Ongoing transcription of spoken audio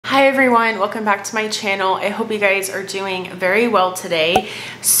Hi everyone, welcome back to my channel. I hope you guys are doing very well today.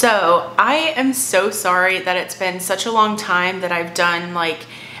 So I am so sorry that it's been such a long time that I've done like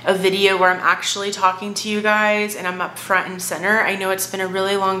a video where I'm actually talking to you guys and I'm up front and center. I know it's been a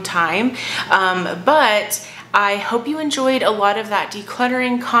really long time, but I hope you enjoyed a lot of that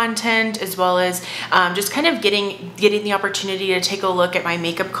decluttering content, as well as just kind of getting the opportunity to take a look at my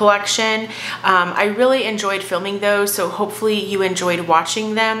makeup collection. I really enjoyed filming those, so hopefully you enjoyed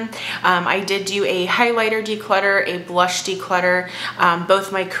watching them. I did do a highlighter declutter, a blush declutter,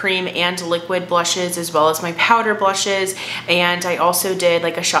 both my cream and liquid blushes, as well as my powder blushes, and I also did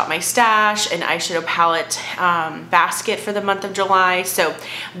like a Shop My Stash and eyeshadow palette basket for the month of July. So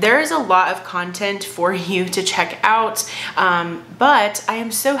there is a lot of content for you to check out, but I am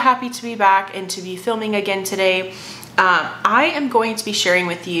so happy to be back and to be filming again today. I am going to be sharing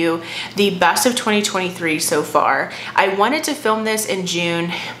with you the best of 2023 so far. I wanted to film this in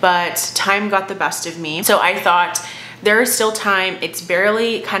June, but time got the best of me, so I thought there is still time. It's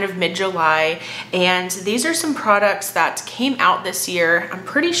barely kind of mid-July, and these are some products that came out this year. I'm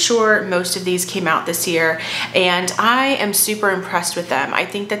pretty sure most of these came out this year, and I am super impressed with them. I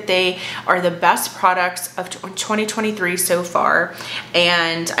think that they are the best products of 2023 so far,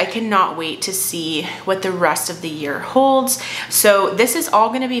 and I cannot wait to see what the rest of the year holds. So this is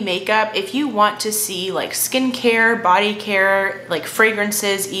all gonna be makeup. If you want to see like skincare, body care, like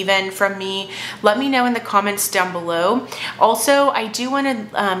fragrances even from me, let me know in the comments down below. Also, I do want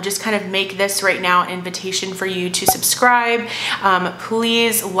to just kind of make this right now an invitation for you to subscribe.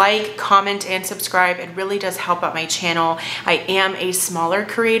 Please like, comment, and subscribe. It really does help out my channel. I am a smaller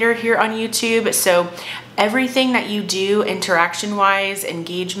creator here on YouTube, so everything that you do interaction wise,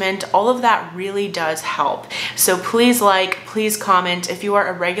 engagement, all of that really does help. So please like, please comment. If you are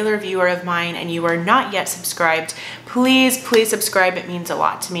a regular viewer of mine and you are not yet subscribed, please subscribe. It means a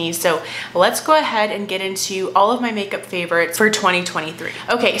lot to me. So let's go ahead and get into all of my makeup favorites for 2023.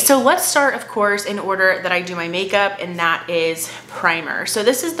 Okay, so let's start, of course, in order that I do my makeup, and that is primer. So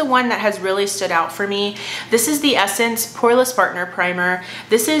this is the one that has really stood out for me. This is the Essence Poreless Partner Primer.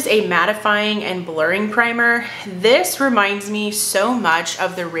 This is a mattifying and blurring primer. This reminds me so much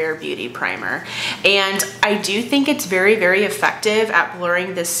of the Rare Beauty primer, and I do think it's very effective at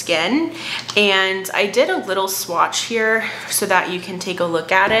blurring the skin. And I did a little swatch here so that you can take a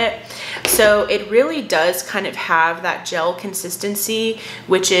look at it. So it really does kind of have that gel consistency,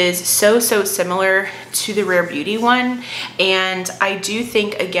 which is so similar to the Rare Beauty one. And I do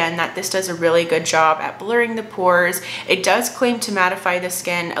think, again, that this does a really good job at blurring the pores. It does claim to mattify the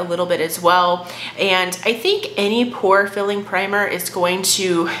skin a little bit as well. And I think any pore filling primer is going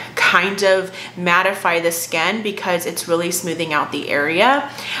to kind of mattify the skin because it's really smoothing out the area.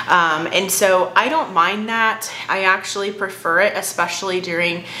 And so I don't mind that. I actually prefer it, especially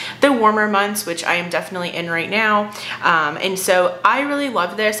during the warmer months, which I am definitely in right now. And so I really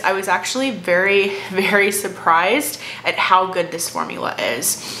love this. I was actually very surprised at how good this formula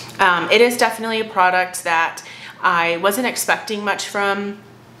is. It is definitely a product that I wasn't expecting much from,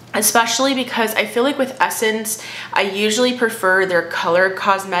 especially because I feel like with Essence, I usually prefer their color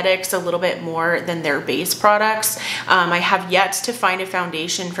cosmetics a little bit more than their base products. I have yet to find a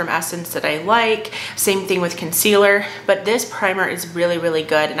foundation from Essence that I like. Same thing with concealer, but this primer is really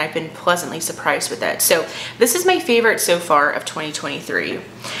good, and I've been pleasantly surprised with it. So this is my favorite so far of 2023.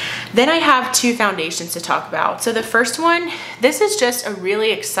 Then I have two foundations to talk about. So the first one, this is just a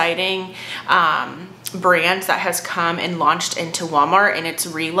really exciting brand that has come and launched into Walmart, and it's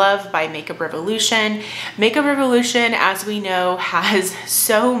Relove by Makeup Revolution. Makeup Revolution, as we know, has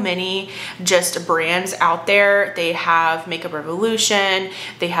so many just brands out there. They have Makeup Revolution,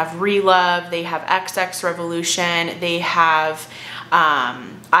 they have Relove, they have XX Revolution, they have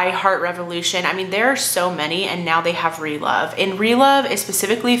I Heart Revolution. I mean, there are so many, and now they have Relove. And Relove is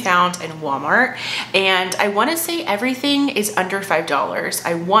specifically found in Walmart, and I want to say everything is under $5.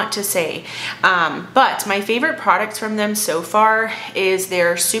 I want to say, but my favorite products from them so far is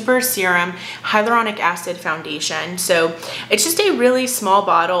their Super Serum Hyaluronic Acid Foundation. So it's just a really small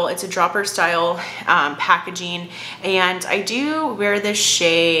bottle. It's a dropper style packaging, and I do wear this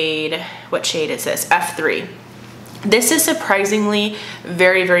shade. What shade is this? F3. This is surprisingly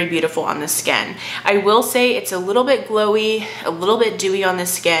very beautiful on the skin. I will say it's a little bit glowy, a little bit dewy on the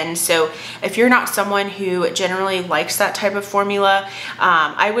skin. So if you're not someone who generally likes that type of formula,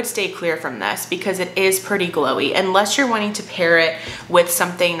 I would stay clear from this because it is pretty glowy. Unless you're wanting to pair it with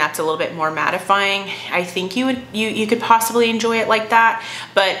something that's a little bit more mattifying, I think you could possibly enjoy it like that.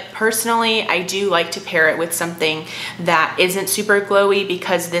 But personally, I do like to pair it with something that isn't super glowy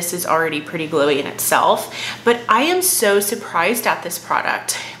because this is already pretty glowy in itself. But I am so surprised at this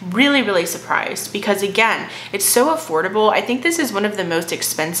product. Really, really surprised, because again, it's so affordable. I think this is one of the most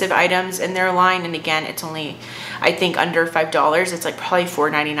expensive items in their line. And again, it's only, I think, under $5. It's like probably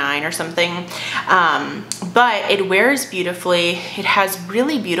 $4.99 or something. But it wears beautifully. It has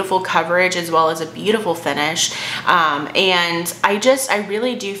really beautiful coverage as well as a beautiful finish. And I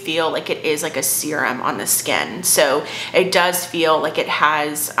really do feel like it is like a serum on the skin. So it does feel like it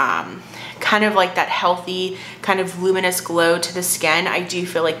has, kind of like that healthy kind of luminous glow to the skin. I do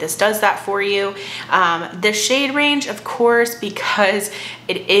feel like this does that for you. The shade range, of course, because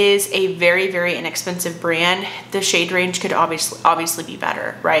it is a very, very inexpensive brand, the shade range could obviously be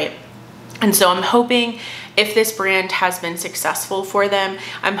better, right? And so I'm hoping, if this brand has been successful for them,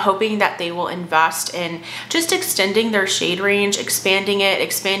 I'm hoping that they will invest in just extending their shade range, expanding it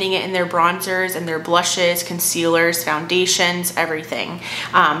in their bronzers and their blushes, concealers, foundations, everything.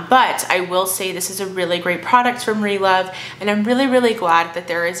 But I will say this is a really great product from Relove, and I'm really, really glad that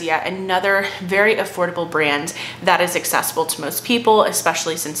there is yet another very affordable brand that is accessible to most people,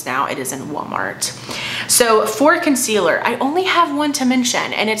 especially since now it is in Walmart. So for concealer, I only have one to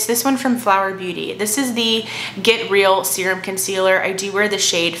mention, and it's this one from Flower Beauty. This is the Get Real Serum Concealer. I do wear the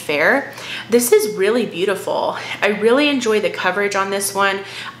shade Fair. This is really beautiful. I really enjoy the coverage on this one.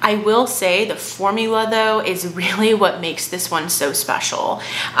 I will say the formula, though, is really what makes this one so special.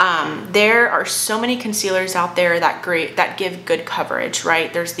 There are so many concealers out there that give good coverage,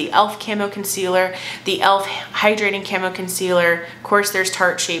 right? There's the e.l.f. Camo Concealer, the e.l.f. Hydrating Camo Concealer. Of course, there's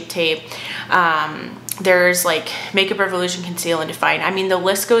Tarte Shape Tape. There's like Makeup Revolution Conceal and Define. I mean, the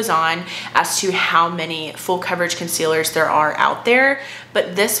list goes on as to how many full coverage concealers there are out there.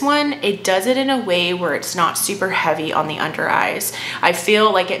 But this one, it does it in a way where it's not super heavy on the under eyes. I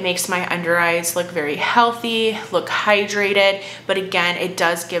feel like it makes my under eyes look very healthy, look hydrated, but again, it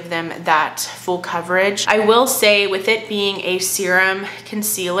does give them that full coverage. I will say, with it being a serum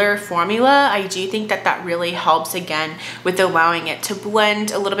concealer formula, I do think that that really helps, again, with allowing it to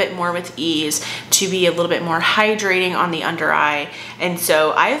blend a little bit more with ease, to be a little bit more hydrating on the under eye. And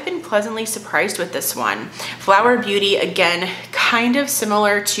so I have been pleasantly surprised with this one. Flower Beauty, again, kind of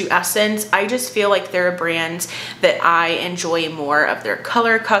similar to Essence. I just feel like they're a brand that I enjoy more of their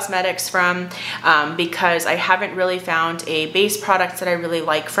color cosmetics from, because I haven't really found a base product that I really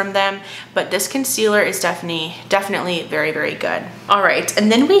like from them, but this concealer is definitely very, very good. All right,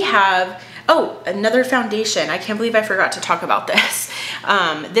 and then we have, oh, another foundation. I can't believe I forgot to talk about this.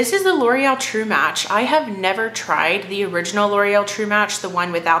 This is the L'Oreal True Match. I have never tried the original L'Oreal True Match, the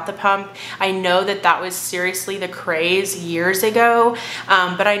one without the pump. I know that that was seriously the craze years ago,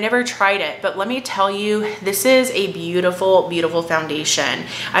 but I never tried it. But let me tell you, this is a beautiful, beautiful foundation.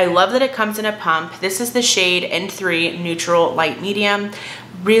 I love that it comes in a pump. This is the shade N3 Neutral Light Medium.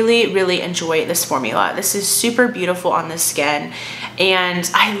 Really, really enjoy this formula. This is super beautiful on the skin, and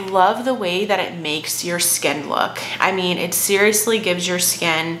I love the way that it makes your skin look. I mean, it seriously gives your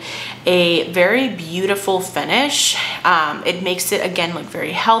skin a very beautiful finish. It makes it, again, look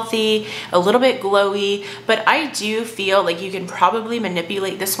very healthy, a little bit glowy, but I do feel like you can probably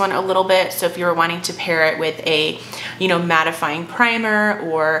manipulate this one a little bit. So if you're wanting to pair it with a, you know, mattifying primer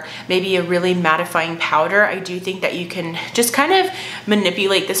or maybe a really mattifying powder, I do think that you can just kind of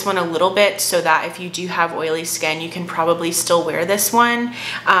manipulate this one a little bit so that if you do have oily skin, you can probably still wear this one.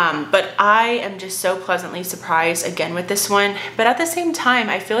 But I am just so pleasantly surprised again with this one. But at the same time,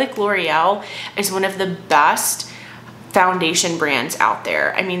 I feel like L'Oreal is one of the best foundation brands out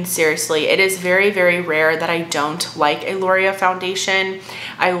there. I mean, seriously, it is very, very rare that I don't like a L'Oreal foundation.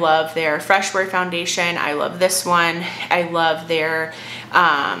 I love their Fresh Wear foundation. I love this one. I love their,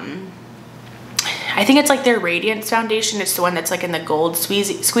 I think it's like their Radiance foundation. It's the one that's like in the gold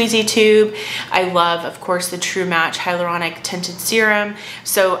squeezy tube. I love, of course, the True Match Hyaluronic Tinted Serum.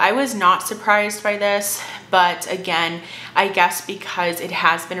 So I was not surprised by this, but again, I guess because it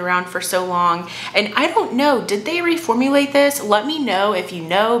has been around for so long. And I don't know, did they reformulate this? Let me know if you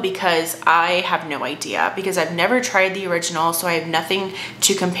know, because I have no idea, because I've never tried the original, so I have nothing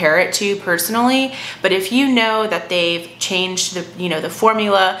to compare it to personally. But if you know that they've changed the, you know, the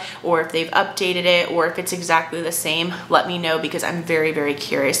formula, or if they've updated it, or if it's exactly the same, let me know, because I'm very, very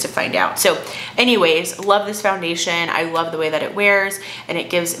curious to find out. So anyways, love this foundation. I love the way that it wears, and it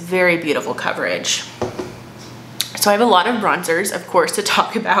gives very beautiful coverage. So I have a lot of bronzers, of course, to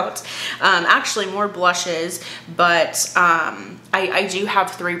talk about. Actually more blushes, but I do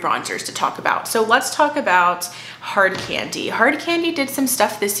have 3 bronzers to talk about. So let's talk about Hard Candy. Hard Candy did some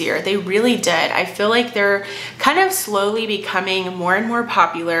stuff this year. They really did. I feel like they're kind of slowly becoming more and more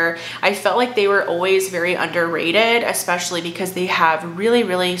popular. I felt like they were always very underrated, especially because they have really,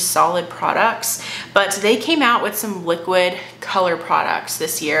 really solid products. But they came out with some liquid color products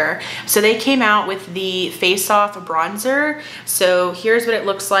this year. So they came out with the Face Off bronzer. So here's what it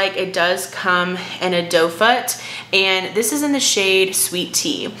looks like. It does come in a doe foot, and this is in the shade Sweet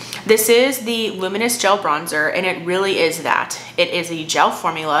Tea. This is the Luminous Gel Bronzer, and it really is that. It is a gel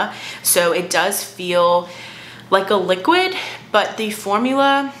formula, so it does feel like a liquid, but the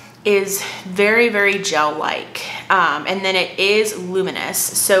formula is very, very gel-like. And then it is luminous.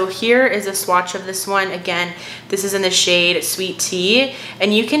 So here is a swatch of this one. Again, this is in the shade Sweet Tea,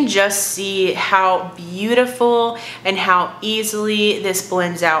 and you can just see how beautiful and how easily this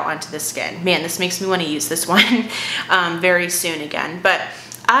blends out onto the skin. Man, this makes me want to use this one very soon again. But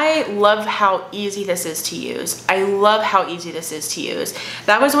I love how easy this is to use. I love how easy this is to use.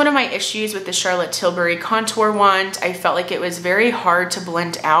 That was one of my issues with the Charlotte Tilbury contour wand. I felt like it was very hard to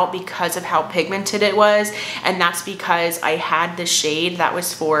blend out because of how pigmented it was, and that's because I had the shade that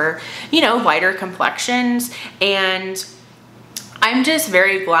was for, you know, lighter complexions. And I'm just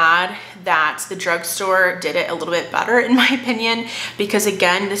very glad that the drugstore did it a little bit better, in my opinion, because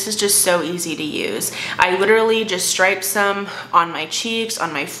again, this is just so easy to use. I literally just stripe some on my cheeks,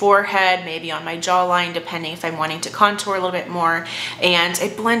 on my forehead, maybe on my jawline, depending if I'm wanting to contour a little bit more, and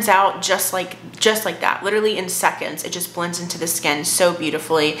it blends out just like that, literally in seconds. It just blends into the skin so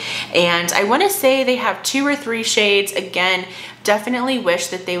beautifully. And I want to say they have 2 or 3 shades. Again, definitely wish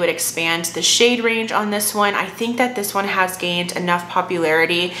that they would expand the shade range on this one. I think that this one has gained enough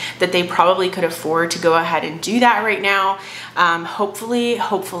popularity that they probably could afford to go ahead and do that right now.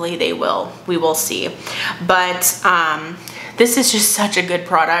 Hopefully they will. We will see. But this is just such a good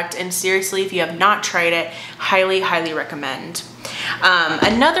product, and seriously, if you have not tried it, highly recommend.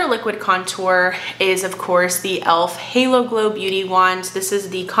 Another liquid contour is, of course, the e.l.f. Halo Glow Beauty Wand. This is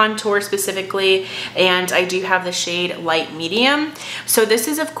the contour specifically, and I do have the shade Light Medium. So this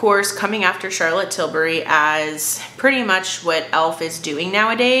is, of course, coming after Charlotte Tilbury as pretty much what e.l.f. is doing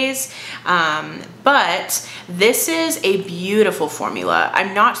nowadays. But this is a beautiful formula.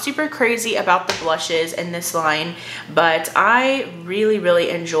 I'm not super crazy about the blushes in this line, but I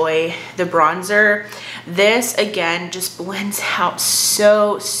really enjoy the bronzer. This, again, just blends out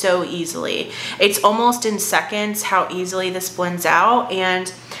so easily. It's almost in seconds how easily this blends out,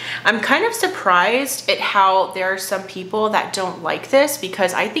 and I'm kind of surprised at how there are some people that don't like this,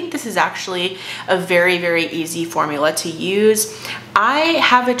 because I think this is actually a very easy formula to use. I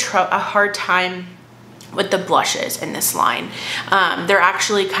have a hard time with the blushes in this line. They're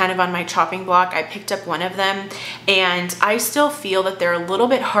actually kind of on my chopping block. I picked up one of them, and I still feel that they're a little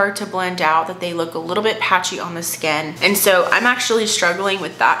bit hard to blend out, that they look a little bit patchy on the skin. And so I'm actually struggling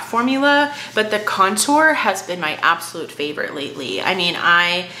with that formula, but the contour has been my absolute favorite lately. I mean,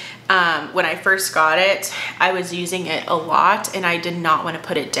 when I first got it, I was using it a lot, and I did not want to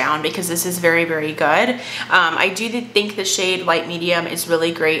put it down because this is very good. I do think the shade Light Medium is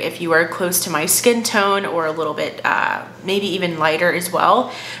really great if you are close to my skin tone, or a little bit maybe even lighter as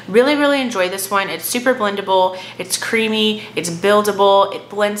well. Really enjoy this one. It's super blendable, it's creamy, it's buildable, it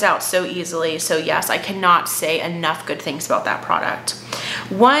blends out so easily. So yes, I cannot say enough good things about that product.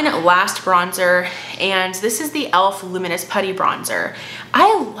 One last bronzer, and this is the e.l.f. Luminous Putty Bronzer.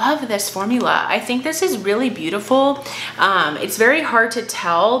 I love this formula. I think this is really beautiful. It's very hard to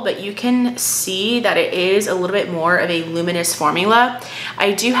tell, but you can see that it is a little bit more of a luminous formula.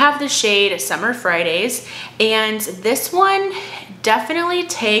 I do have the shade Summer Fridays, and this one definitely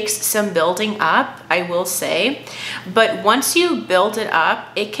takes some building up, I will say, but once you build it up,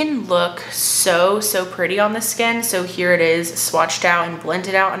 it can look so pretty on the skin. So here it is swatched out and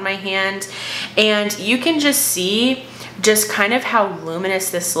blended out on my hand, and you can just see just kind of how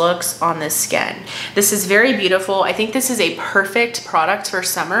luminous this looks on the skin. This is very beautiful. I think this is a perfect product for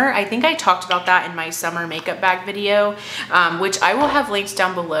summer. I think I talked about that in my summer makeup bag video, which I will have links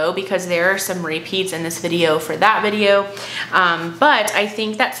down below because there are some repeats in this video for that video. But I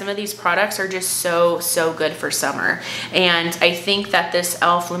think that some of these products are just so good for summer. And I think that this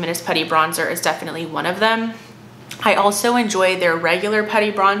e.l.f. Luminous Putty Bronzer is definitely one of them. I also enjoy their regular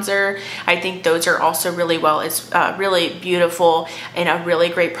putty bronzer. I think those are also really really beautiful and a really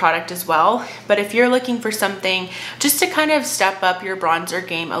great product as well. But if you're looking for something just to kind of step up your bronzer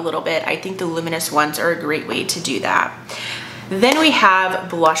game a little bit, I think the luminous ones are a great way to do that. Then we have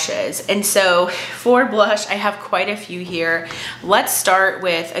blushes. And so for blush, I have quite a few here. Let's start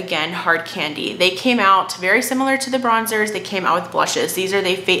with, again, Hard Candy. They came out very similar to the bronzers. They came out with blushes. These are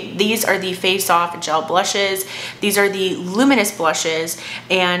the Face Off Gel blushes. These are the luminous blushes,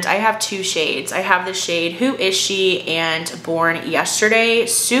 and I have two shades. I have the shade Who Is She and Born Yesterday.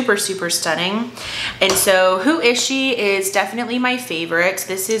 Super, super stunning. And so Who Is She is definitely my favorite.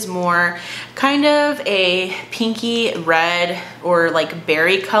 This is more kind of a pinky red or like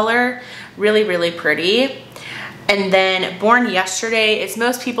berry color. Really, really pretty. And then Born Yesterday is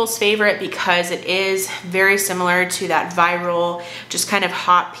most people's favorite because it is very similar to that viral, just kind of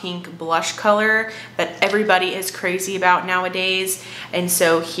hot pink blush color that everybody is crazy about nowadays. And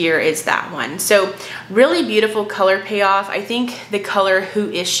so here is that one. So really beautiful color payoff. I think the color Who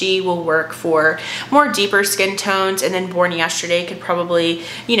Is She will work for more deeper skin tones, and then Born Yesterday could probably,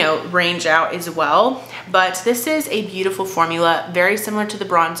 you know, range out as well. But this is a beautiful formula, very similar to the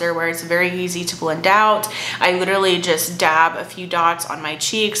bronzer, where it's very easy to blend out. I literally just dab a few dots on my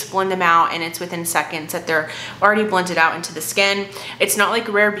cheeks, blend them out, and it's within seconds that they're already blended out into the skin. It's not like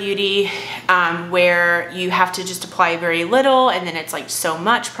Rare Beauty where you have to just apply very little and then it's like so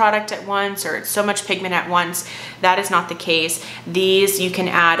much product at once, or it's so much pigment at once. That is not the case. These you can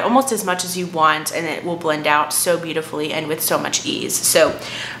add almost as much as you want and it will blend out so beautifully and with so much ease. So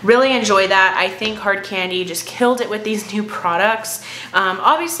really enjoy that. I think Hard Candy just killed it with these new products.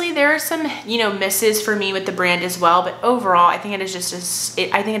 Obviously there are some, you know, misses for me with the brand as well, but overall I think it is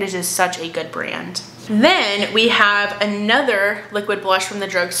just such a good brand. Then we have another liquid blush from the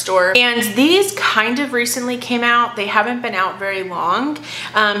drugstore, and these kind of recently came out. They haven't been out very long.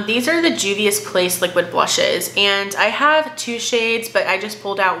 These are the Juvia's Place liquid blushes, and I have two shades, but I just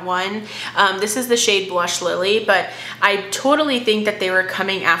pulled out one. This is the shade Blush Lily, but I totally think that they were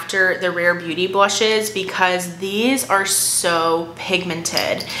coming after the Rare Beauty blushes because these are so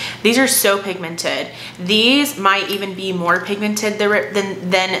pigmented. These are so pigmented. These might even be more pigmented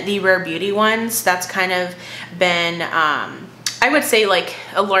than the Rare Beauty ones. That's kind of been, I would say like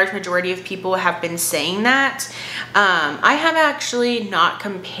a large majority of people have been saying that. I have actually not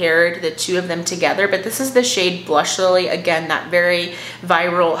compared the two of them together, but this is the shade Blush Lily. Again, that very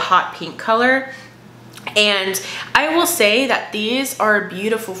viral hot pink color. And I will say that these are a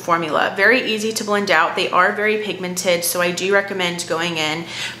beautiful formula, very easy to blend out. They are very pigmented, so I do recommend going in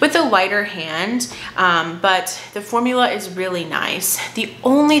with a lighter hand, but the formula is really nice. The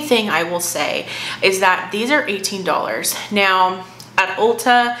only thing I will say is that these are $18. Now, at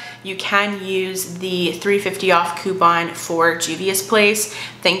Ulta, you can use the $3.50 off coupon for Juvia's Place,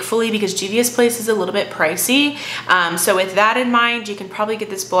 thankfully, because Juvia's Place is a little bit pricey. So with that in mind, you can probably get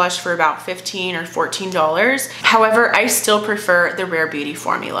this blush for about $15 or $14. However, I still prefer the Rare Beauty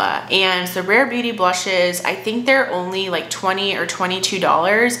formula. And the Rare Beauty blushes, I think they're only like $20 or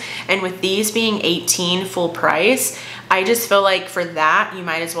 $22. And with these being $18 full price, I just feel like for that, you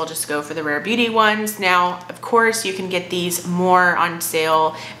might as well just go for the Rare Beauty ones. Now, of course, you can get these more on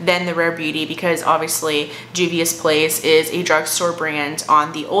sale than the Rare Beauty because obviously Juvia's Place is a drugstore brand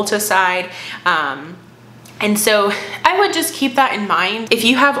on the Ulta side. And so I would just keep that in mind. If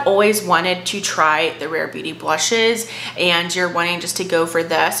you have always wanted to try the Rare Beauty blushes and you're wanting just to go for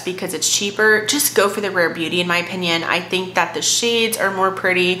this because it's cheaper, just go for the Rare Beauty in my opinion. I think that the shades are more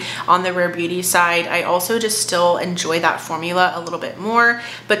pretty on the Rare Beauty side. I also just still enjoy that formula a little bit more,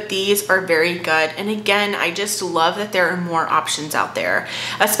 but these are very good. And again, I just love that there are more options out there,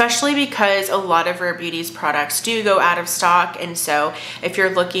 especially because a lot of Rare Beauty's products do go out of stock. And so if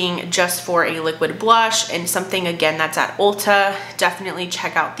you're looking just for a liquid blush and something again that's at Ulta, definitely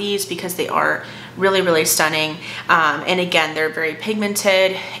check out these because they are really, really stunning. And again, they're very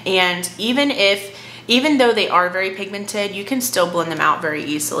pigmented, and even though they are very pigmented, you can still blend them out very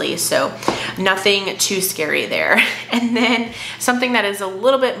easily. So nothing too scary there. And then something that is a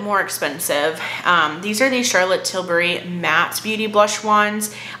little bit more expensive. These are the Charlotte Tilbury Matte Beauty Blush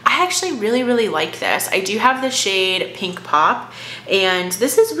Wands. I actually really, really like this. I do have the shade Pink Pop, and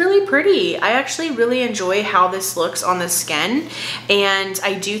this is really pretty. I actually really enjoy how this looks on the skin, and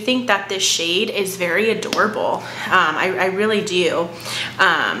I do think that this shade is very adorable. I really do.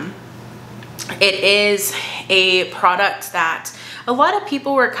 It is a product that a lot of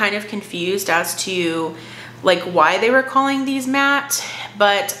people were kind of confused as to like why they were calling these matte,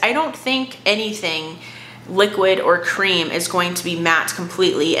 but I don't think anything liquid or cream is going to be matte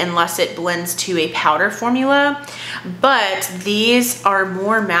completely unless it blends to a powder formula. But these are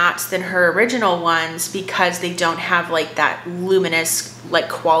more matte than her original ones because they don't have like that luminous like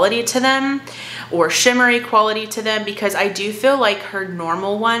quality to them, or shimmery quality to them, because I do feel like her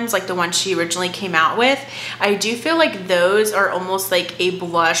normal ones, like the ones she originally came out with, I do feel like those are almost like a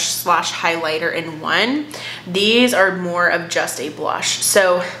blush slash highlighter in one. These are more of just a blush.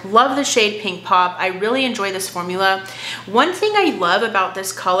 So love the shade Pink Pop. I really enjoy this formula. One thing I love about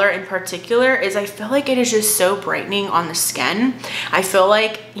this color in particular is I feel like it is just so brightening on the skin. I feel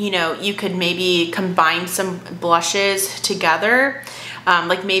like, you know, you could maybe combine some blushes together.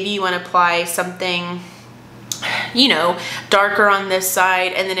 Like maybe you want to apply something, you know, darker on this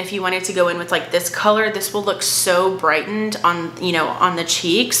side, and then if you wanted to go in with like this color, this will look so brightened on, you know, on the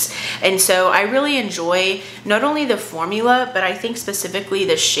cheeks. And so I really enjoy not only the formula, but I think specifically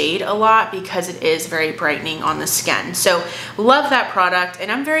the shade a lot, because it is very brightening on the skin. So love that product,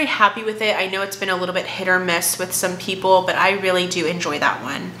 and I'm very happy with it. I know it's been a little bit hit or miss with some people, but I really do enjoy that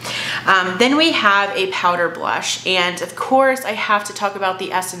one. Then we have a powder blush, and of course I have to talk about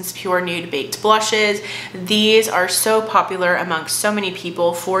the Essence Pure Nude Baked Blushes. These are so popular amongst so many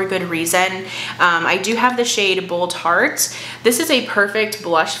people for good reason. I do have the shade Bold Heart. This is a perfect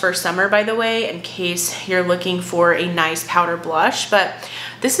blush for summer, by the way, in case you're looking for a nice powder blush, but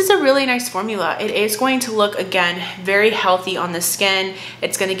this is a really nice formula. It is going to look, again, very healthy on the skin.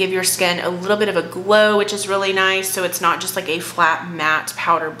 It's going to give your skin a little bit of a glow, which is really nice, so it's not just like a flat matte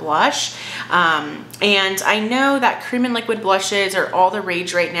powder blush. And I know that cream and liquid blushes are all the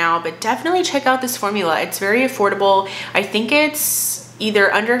rage right now, but definitely check out this formula. It's very affordable. I think it's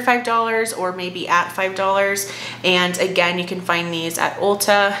either under $5 or maybe at $5. And again, you can find these at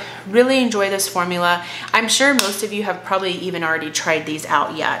Ulta. Really enjoy this formula. I'm sure most of you have probably even already tried these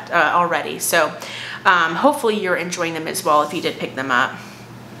out already. So hopefully you're enjoying them as well if you did pick them up.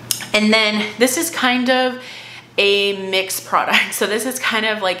 And then this is kind of a mixed product. So this is kind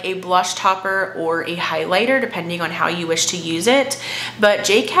of like a blush topper or a highlighter, depending on how you wish to use it. But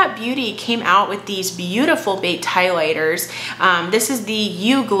JCat Beauty came out with these beautiful baked highlighters. This is the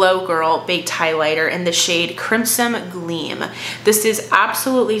You Glow Girl baked highlighter in the shade Crimson Gleam. This is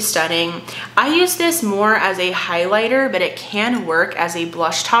absolutely stunning. I use this more as a highlighter, but it can work as a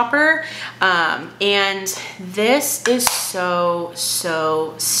blush topper. And this is so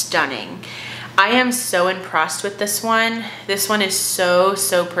stunning. I am so impressed with this one. This one is so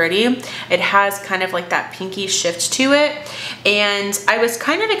pretty. It has kind of like that pinky shift to it. And I was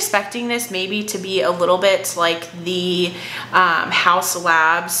kind of expecting this maybe to be a little bit like the Haus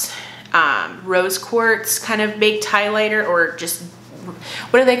Labs Rose Quartz kind of baked highlighter, or just,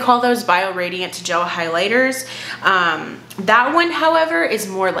 what do they call those? Bio Radiant Gel highlighters. That one, however, is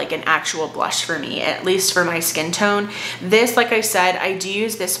more like an actual blush for me, at least for my skin tone. This, like I said, I do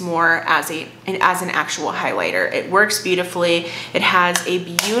use this more as an actual highlighter. It works beautifully. It has a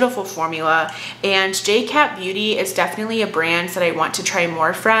beautiful formula, and JCat Beauty is definitely a brand that I want to try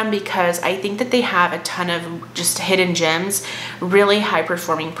more from, because I think that they have a ton of just hidden gems, really high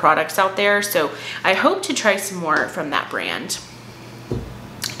performing products out there. So I hope to try some more from that brand.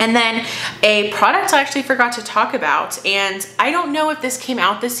 And then a product I actually forgot to talk about, and I don't know if this came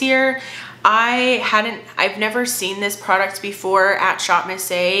out this year. I've never seen this product before at Shop Miss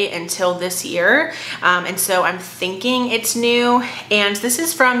A until this year. And so I'm thinking it's new. And this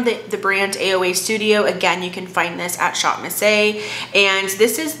is from the brand AOA Studio. Again, you can find this at Shop Miss A. And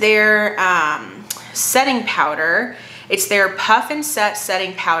this is their setting powder. It's their Puff and Set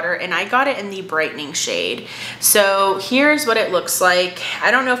setting powder, and I got it in the brightening shade. So here's what it looks like. I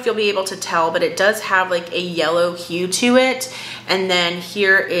don't know if you'll be able to tell, but it does have like a yellow hue to it. And then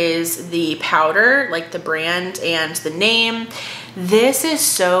here is the powder, like the brand and the name. This is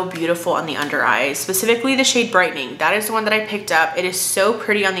so beautiful on the under eyes, specifically the shade Brightening. That is the one that I picked up. It is so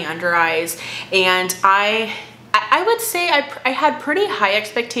pretty on the under eyes, and I would say I had pretty high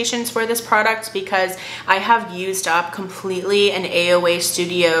expectations for this product, because I have used up completely an AOA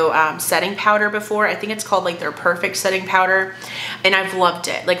Studio setting powder before. I think it's called like their Perfect setting powder, and I've loved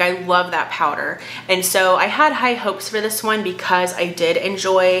it. Like, I love that powder. And so I had high hopes for this one, because I did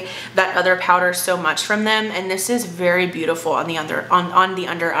enjoy that other powder so much from them. And this is very beautiful on the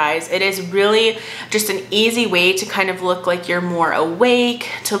under eyes. It is really just an easy way to kind of look like you're more awake,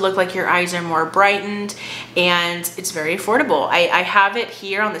 to look like your eyes are more brightened, and it's very affordable. I have it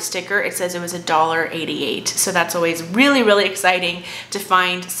here on the sticker. It says it was $1.88. So that's always really exciting to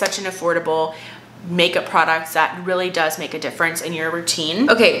find such an affordable makeup product that really does make a difference in your routine.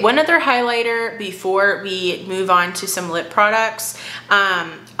 Okay, one other highlighter before we move on to some lip products.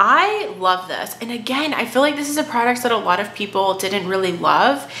 I love this. And again, I feel like this is a product that a lot of people didn't really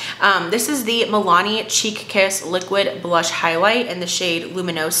love. This is the Milani Cheek Kiss Liquid Blush Highlight in the shade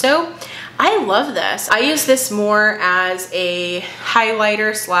Luminoso. I love this. I use this more as a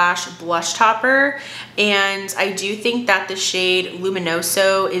highlighter slash blush topper, and I do think that the shade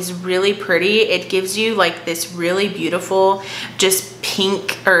Luminoso is really pretty. It gives you like this really beautiful just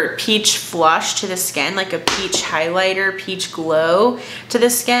pink or peach flush to the skin, like a peach highlighter, peach glow to the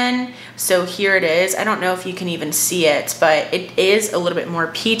skin. So here it is. I don't know if you can even see it, but it is a little bit more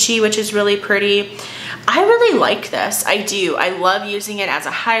peachy, which is really pretty. I really like this. I do. I love using it as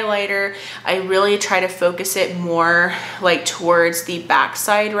a highlighter. I really try to focus it more like towards the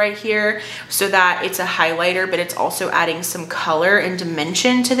backside right here so that it's a highlighter, but it's also adding some color and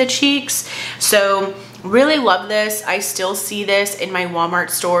dimension to the cheeks. So really love this. I still see this in my Walmart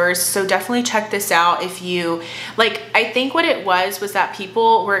stores, so definitely check this out if you like. I think what it was that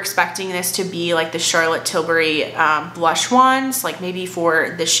people were expecting this to be like the Charlotte Tilbury blush ones, like maybe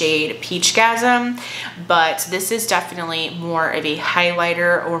for the shade Peachgasm, but this is definitely more of a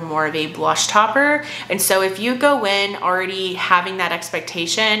highlighter or more of a blush topper. And so if you go in already having that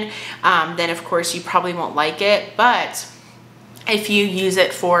expectation, then of course you probably won't like it. But if you use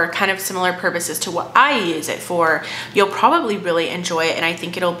it for kind of similar purposes to what I use it for, you'll probably really enjoy it. And I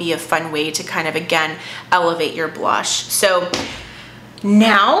think it'll be a fun way to kind of, again, elevate your blush. So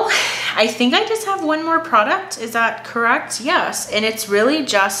now I think I just have one more product. Is that correct? Yes. And it's really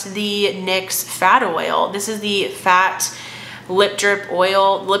just the NYX Fat Oil. This is the Fat Lip Drip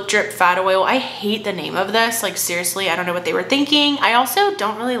Oil, Lip Drip Fat Oil. I hate the name of this. Like seriously, I don't know what they were thinking. I also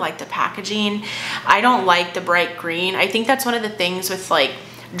don't really like the packaging. I don't like the bright green. I think that's one of the things with like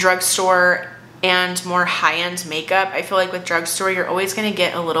drugstore and more high-end makeup. I feel like with drugstore, you're always gonna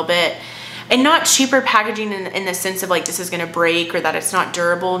get a little bit, and not cheaper packaging in the sense of like this is gonna break or that it's not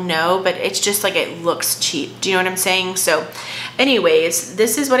durable, no, but it's just like it looks cheap. Do you know what I'm saying? So anyways,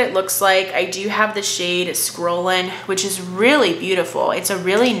 this is what it looks like. I do have the shade Scrollin', which is really beautiful. It's a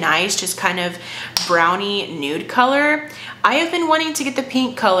really nice, just kind of brownie nude color. I have been wanting to get the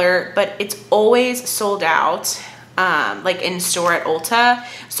pink color, but it's always sold out. Like in store at Ulta,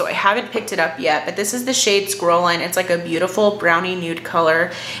 so I haven't picked it up yet, but this is the shade Scrollin'. It's like a beautiful brownie nude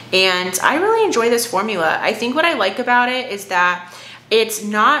color, and I really enjoy this formula. I think what I like about it is that it's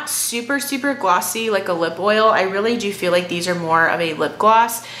not super glossy like a lip oil. I really do feel like these are more of a lip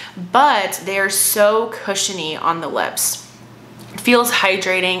gloss, but they're so cushiony on the lips. It feels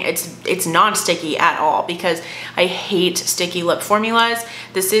hydrating. It's non-sticky at all, because I hate sticky lip formulas.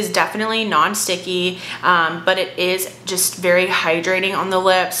 This is definitely non-sticky, but it is just very hydrating on the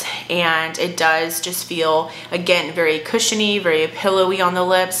lips, and it does just feel, again, very cushiony, very pillowy on the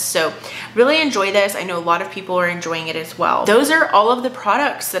lips. So really enjoy this. I know a lot of people are enjoying it as well. Those are all of the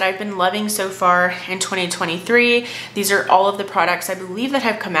products that I've been loving so far in 2023. These are all of the products I believe that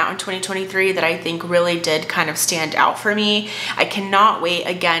have come out in 2023 that I think really did kind of stand out for me. I cannot wait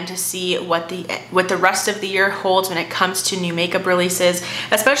again to see what the rest of the year holds when it comes to new makeup releases,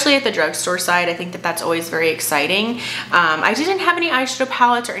 especially at the drugstore side. I think that that's always very exciting. I didn't have any eyeshadow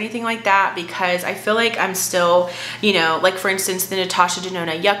palettes or anything like that because I feel like I'm still, you know, like for instance, the Natasha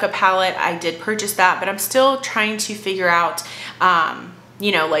Denona Yucca palette, I did purchase that, but I'm still trying to figure out,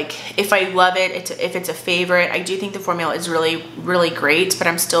 you know, like if I love it, if it's a favorite. I do think the formula is really great, but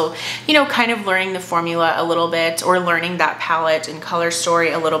I'm still, you know, kind of learning the formula a little bit, or learning that palette and color story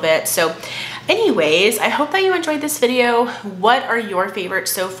a little bit. So anyways, I hope that you enjoyed this video. What are your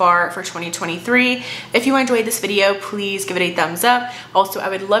favorites so far for 2023? If you enjoyed this video, please give it a thumbs up. Also, I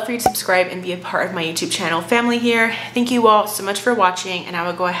would love for you to subscribe and be a part of my YouTube channel family here. Thank you all so much for watching, and I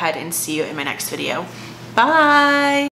will go ahead and see you in my next video. Bye.